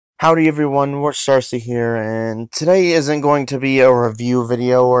Howdy everyone, we're Starcy here, and today isn't going to be a review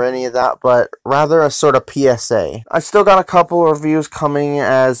video or any of that, but rather a sort of PSA. I still got a couple of reviews coming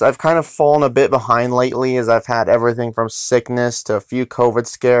as I've kind of fallen a bit behind lately as I've had everything from sickness to a few COVID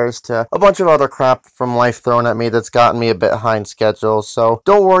scares to a bunch of other crap from life thrown at me that's gotten me a bit behind schedule. So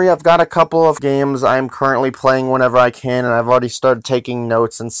don't worry, I've got a couple of games I'm currently playing whenever I can, and I've already started taking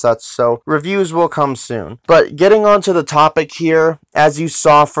notes and such, so reviews will come soon. But getting on to the topic here, as you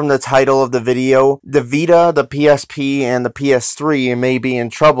saw from the title of the video, the Vita, the PSP, and the PS3 may be in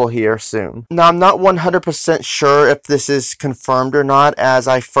trouble here soon. Now, I'm not 100% sure if this is confirmed or not, as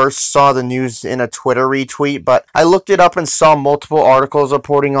I first saw the news in a Twitter retweet, but I looked it up and saw multiple articles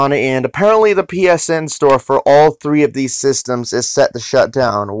reporting on it, and apparently the PSN store for all three of these systems is set to shut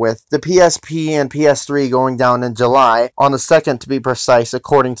down, with the PSP and PS3 going down in July, on the 2nd to be precise,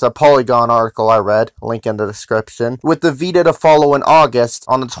 according to the Polygon article I read, link in the description, with the Vita to follow in August,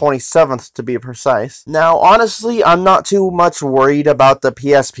 on the 27th to be precise. Now, honestly, I'm not too much worried about the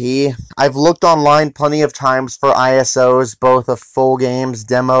PSP. I've looked online plenty of times for ISOs, both of full games,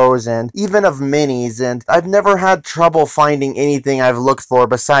 demos, and even of minis, and I've never had trouble finding anything I've looked for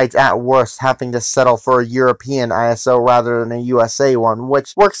besides at worst having to settle for a European ISO rather than a USA one,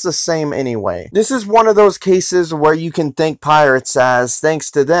 which works the same anyway. This is one of those cases where you can thank pirates, as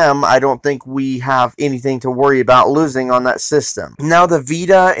thanks to them, I don't think we have anything to worry about losing on that system. Now, the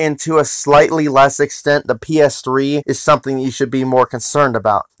Vita, and to a slightly less extent, the PS3 is something you should be more concerned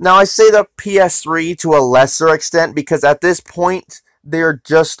about. Now, I say the PS3 to a lesser extent because at this point, there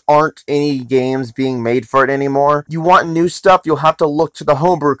just aren't any games being made for it anymore. You want new stuff, you'll have to look to the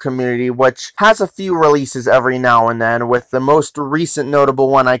homebrew community, which has a few releases every now and then, with the most recent notable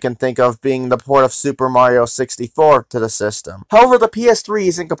one I can think of being the port of Super Mario 64 to the system. However, the PS3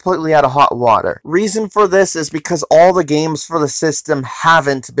 isn't completely out of hot water. Reason for this is because all the games for the system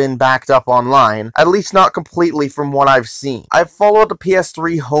haven't been backed up online, at least not completely from what I've seen. I've followed the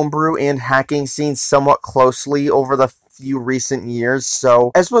PS3 homebrew and hacking scene somewhat closely over the few recent years,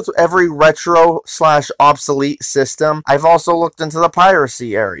 so as with every retro/obsolete system, I've also looked into the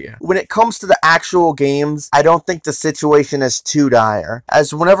piracy area. When it comes to the actual games, I don't think the situation is too dire,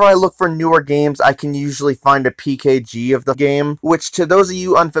 as whenever I look for newer games, I can usually find a PKG of the game, which to those of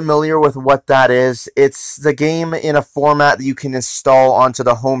you unfamiliar with what that is, it's the game in a format that you can install onto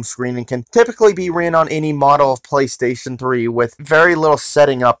the home screen and can typically be ran on any model of PlayStation 3 with very little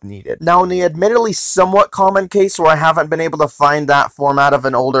setting up needed. Now, in the admittedly somewhat common case where I haven't been able to find that format of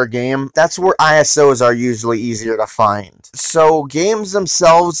an older game, that's where ISOs are usually easier to find. So games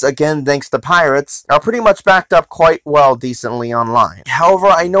themselves, again thanks to pirates, are pretty much backed up quite well decently online. However,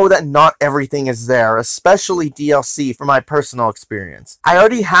 I know that not everything is there, especially DLC from my personal experience. I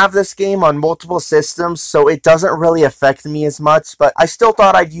already have this game on multiple systems, so it doesn't really affect me as much, but I still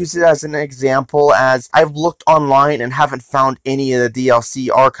thought I'd use it as an example, as I've looked online and haven't found any of the DLC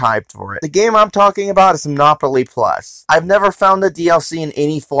archived for it. The game I'm talking about is Monopoly Plus. I've never found the DLC in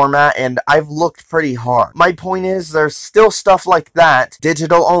any format, and I've looked pretty hard. My point is, there's still stuff like that,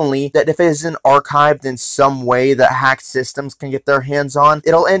 digital only, that if it isn't archived in some way that hacked systems can get their hands on,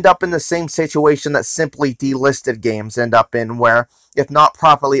 it'll end up in the same situation that simply delisted games end up in, where if not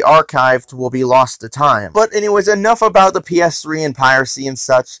properly archived, will be lost to time. But anyways, enough about the PS3 and piracy and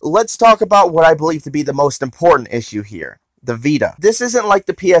such. Let's talk about what I believe to be the most important issue here. The Vita. This isn't like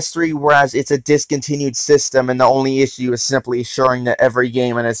the PS3, whereas it's a discontinued system and the only issue is simply ensuring that every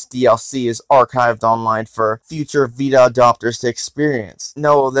game and its DLC is archived online for future Vita adopters to experience.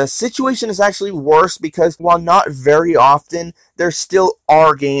 No, the situation is actually worse because while not very often, there still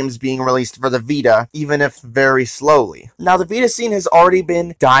are games being released for the Vita, even if very slowly. Now, the Vita scene has already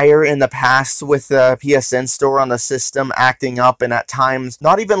been dire in the past, with the PSN store on the system acting up and at times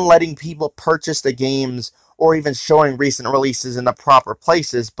not even letting people purchase the games or even showing recent releases in the proper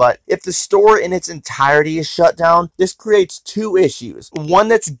places. But if the store in its entirety is shut down, this creates two issues. One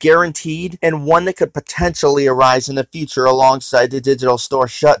that's guaranteed, and one that could potentially arise in the future alongside the digital store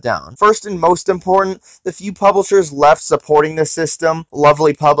shutdown. First and most important, the few publishers left supporting the system,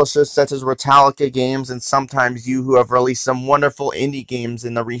 lovely publishers such as Retallica Games and sometimes you who have released some wonderful indie games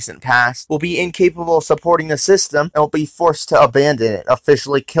in the recent past, will be incapable of supporting the system and will be forced to abandon it,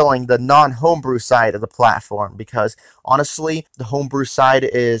 officially killing the non-homebrew side of the platform. Because honestly, the homebrew side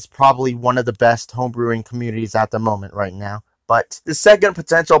is probably one of the best homebrewing communities at the moment right now. But the second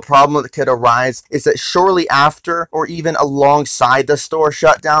potential problem that could arise is that shortly after, or even alongside the store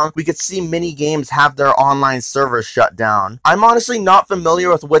shutdown, we could see many games have their online servers shut down. I'm honestly not familiar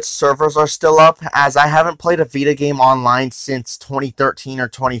with which servers are still up, as I haven't played a Vita game online since 2013 or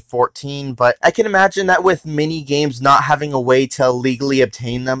 2014, but I can imagine that with many games not having a way to legally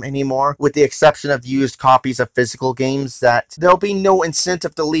obtain them anymore, with the exception of used copies of physical games, that there'll be no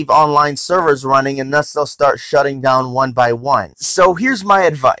incentive to leave online servers running, and thus they'll start shutting down one by one. So here's my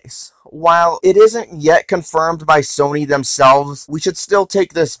advice. While it isn't yet confirmed by Sony themselves, we should still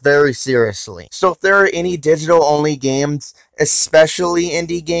take this very seriously. So if there are any digital-only games, especially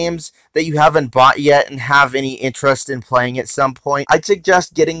indie games, that you haven't bought yet and have any interest in playing at some point, I'd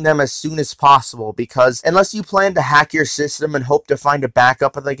suggest getting them as soon as possible, because unless you plan to hack your system and hope to find a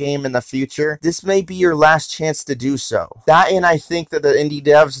backup of the game in the future, this may be your last chance to do so. That, and I think that the indie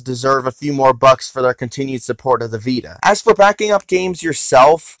devs deserve a few more bucks for their continued support of the Vita. As for backing up games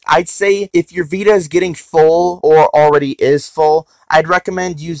yourself, I'd say if your Vita is getting full or already is full, I'd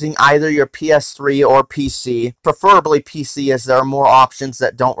recommend using either your PS3 or PC, preferably PC, as there are more options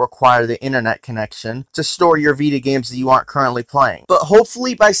that don't require the internet connection to store your Vita games that you aren't currently playing. But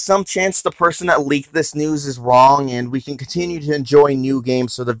hopefully by some chance the person that leaked this news is wrong and we can continue to enjoy new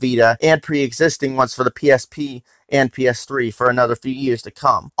games for the Vita and pre-existing ones for the PSP and PS3 for another few years to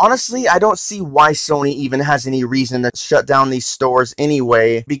come. Honestly, I don't see why Sony even has any reason to shut down these stores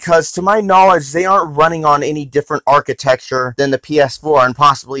anyway, because to my knowledge, they aren't running on any different architecture than the PS4 and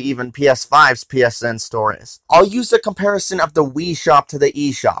possibly even PS5's PSN store is. I'll use a comparison of the Wii Shop to the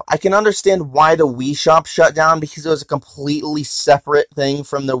eShop. I can understand why the Wii Shop shut down because it was a completely separate thing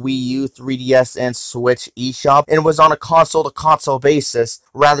from the Wii U, 3DS, and Switch eShop, and was on a console-to-console basis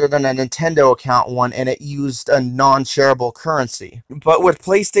rather than a Nintendo account one, and it used a non-shareable currency. But with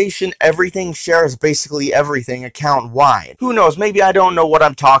PlayStation, everything shares basically everything account-wide. Who knows, maybe I don't know what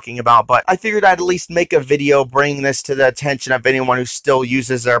I'm talking about, but I figured I'd at least make a video bringing this to the attention of anyone who still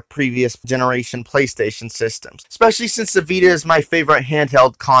uses their previous generation PlayStation systems. Especially since the Vita is my favorite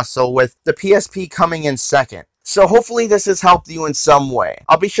handheld console, with the PSP coming in second. So hopefully this has helped you in some way.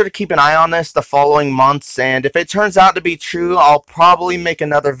 I'll be sure to keep an eye on this the following months, and if it turns out to be true, I'll probably make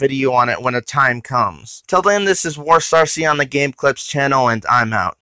another video on it when the time comes. Till then, this is Warstarcy on the Game Clips channel, and I'm out.